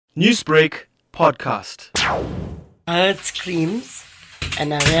Newsbreak Podcast. I heard screams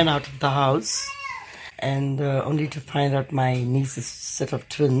and I ran out of the house and only to find out my niece's set of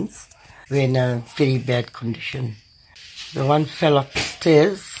twins were in a very bad condition. The one fell off the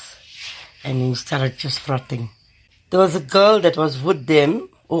stairs and he started just frothing. There was a girl that was with them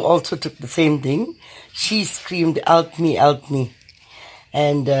who also took the same thing. She screamed, "Help me, help me."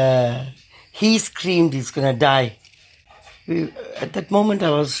 And he screamed, "He's going to die." At that moment,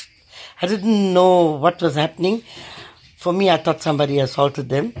 I didn't know what was happening. For me, I thought somebody assaulted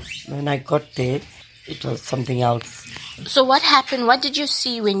them. When I got there, it was something else. So what happened? What did you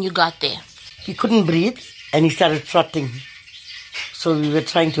see when you got there? He couldn't breathe and he started frothing. So we were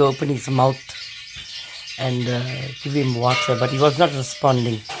trying to open his mouth and give him water, but he was not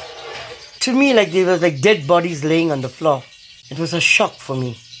responding. To me, there was dead bodies laying on the floor. It was a shock for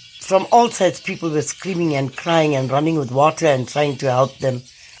me. From all sides, people were screaming and crying and running with water and trying to help them.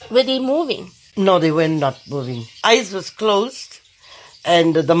 Were they moving? No, they were not moving. Eyes was closed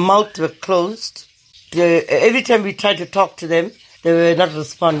and the mouth were closed. Every time we tried to talk to them, they were not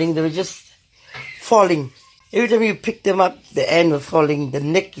responding. They were just falling. Every time you pick them up, the hand was falling, the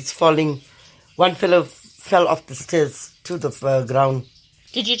neck is falling. One fellow fell off the stairs to the ground.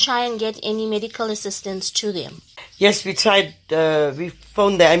 Did you try and get any medical assistance to them? Yes, we tried. We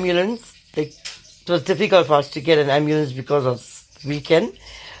phoned the ambulance. It was difficult for us to get an ambulance because of the weekend.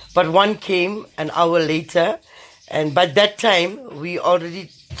 But one came an hour later. And by that time, we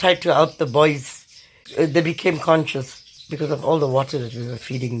already tried to help the boys. They became conscious because of all the water that we were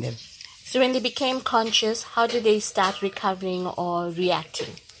feeding them. So when they became conscious, how did they start recovering or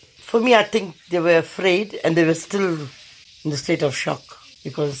reacting? For me, I think they were afraid and they were still in the state of shock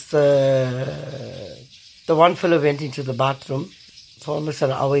because the one fellow went into the bathroom. For almost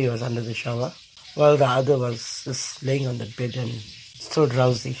an hour he was under the shower while the other was just laying on the bed and so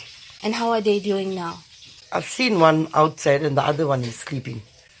drowsy. And how are they doing now? I've seen one outside and the other one is sleeping.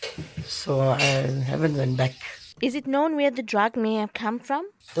 So I haven't went back. Is it known where the drug may have come from?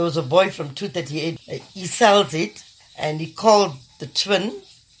 There was a boy from 238. He sells it and he called the twin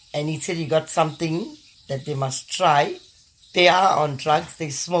and he said he got something that they must try. They are on drugs. They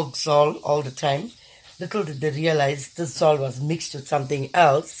smoke Zol all the time. Little did they realize this Zol was mixed with something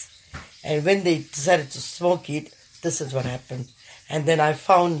else. And when they decided to smoke it, this is what happened. And then I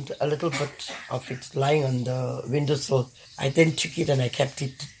found a little bit of it lying on the windowsill. I then took it and I kept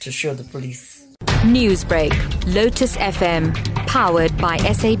it to show the police. Newsbreak, Lotus FM, powered by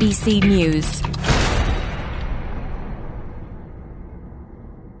SABC News.